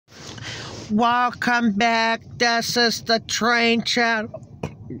Welcome back. This is the train channel.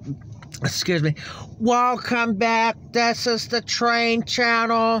 Excuse me. Welcome back. This is the train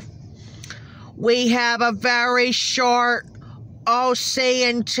channel. We have a very short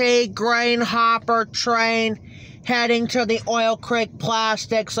OC&T grain hopper train heading to the Oil Creek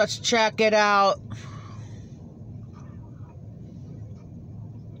Plastics. Let's check it out.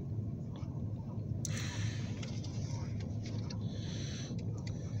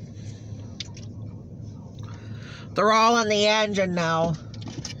 They're all in the engine now.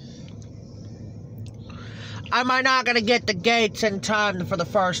 Am I not going to get the gates in time for the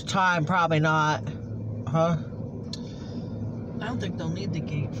first time? Probably not. Huh? I don't think they'll need the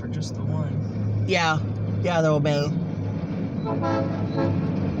gate for just the one. Yeah. Yeah, there will be.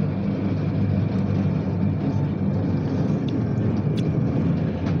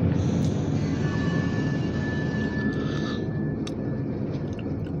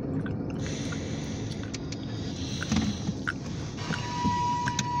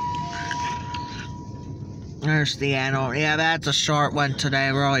 There's the animal. Yeah, that's a short one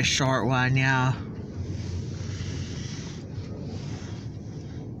today. Really short one, yeah.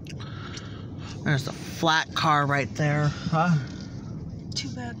 There's the flat car right there. Huh? Too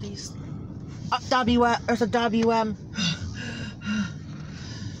bad these... WM. There's a WM.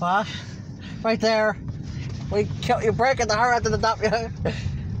 What? Right there. You're breaking the heart after the WM.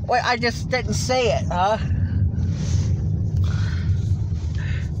 Wait, I just didn't see it, huh?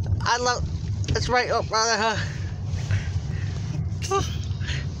 I love... It's right up.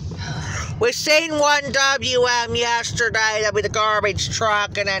 We seen one WM yesterday. That'd be the garbage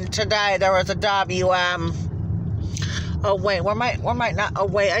truck, and then today there was a WM. Oh wait, we might not. Oh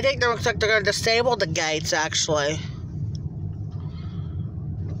wait, I think it looks like they're gonna disable the gates. Actually,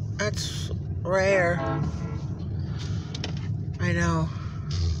 that's rare. I know.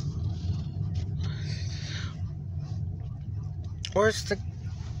 Where's the?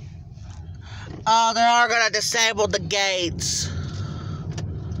 Oh, they are going to disable the gates.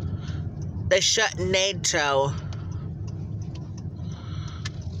 They shouldn't need to.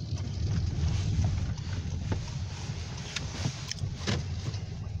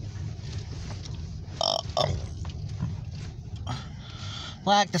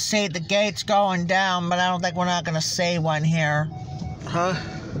 Like to see the gates going down, but I don't think we're not going to see one here. Huh?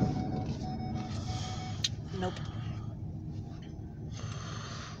 Nope.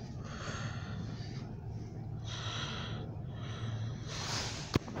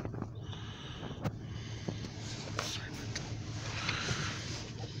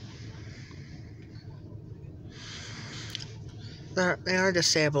 They are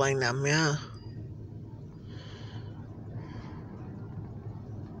disabling them, yeah.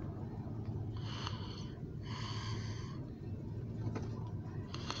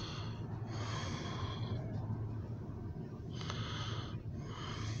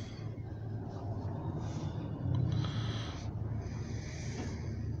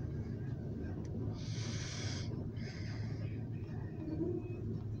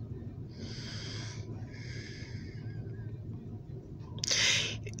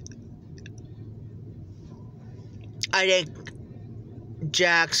 I think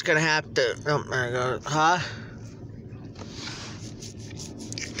Jack's gonna have to. Oh my God, huh?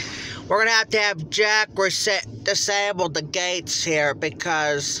 We're gonna have Jack disable the gates here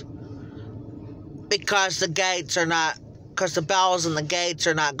because the gates are not, because the bells and the gates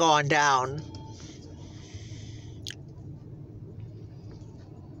are not going down.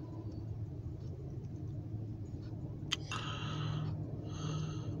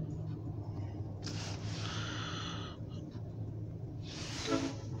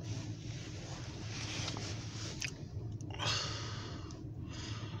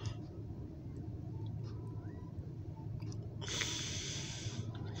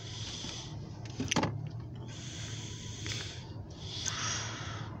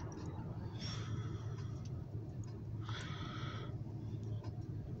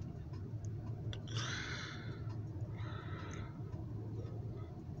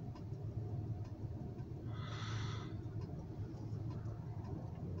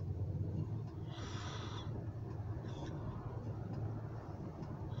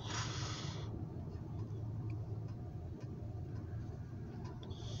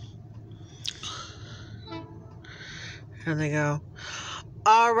 There they go.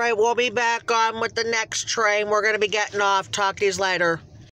 All right, we'll be back on with the next train. We're going to be getting off. Talk to you later.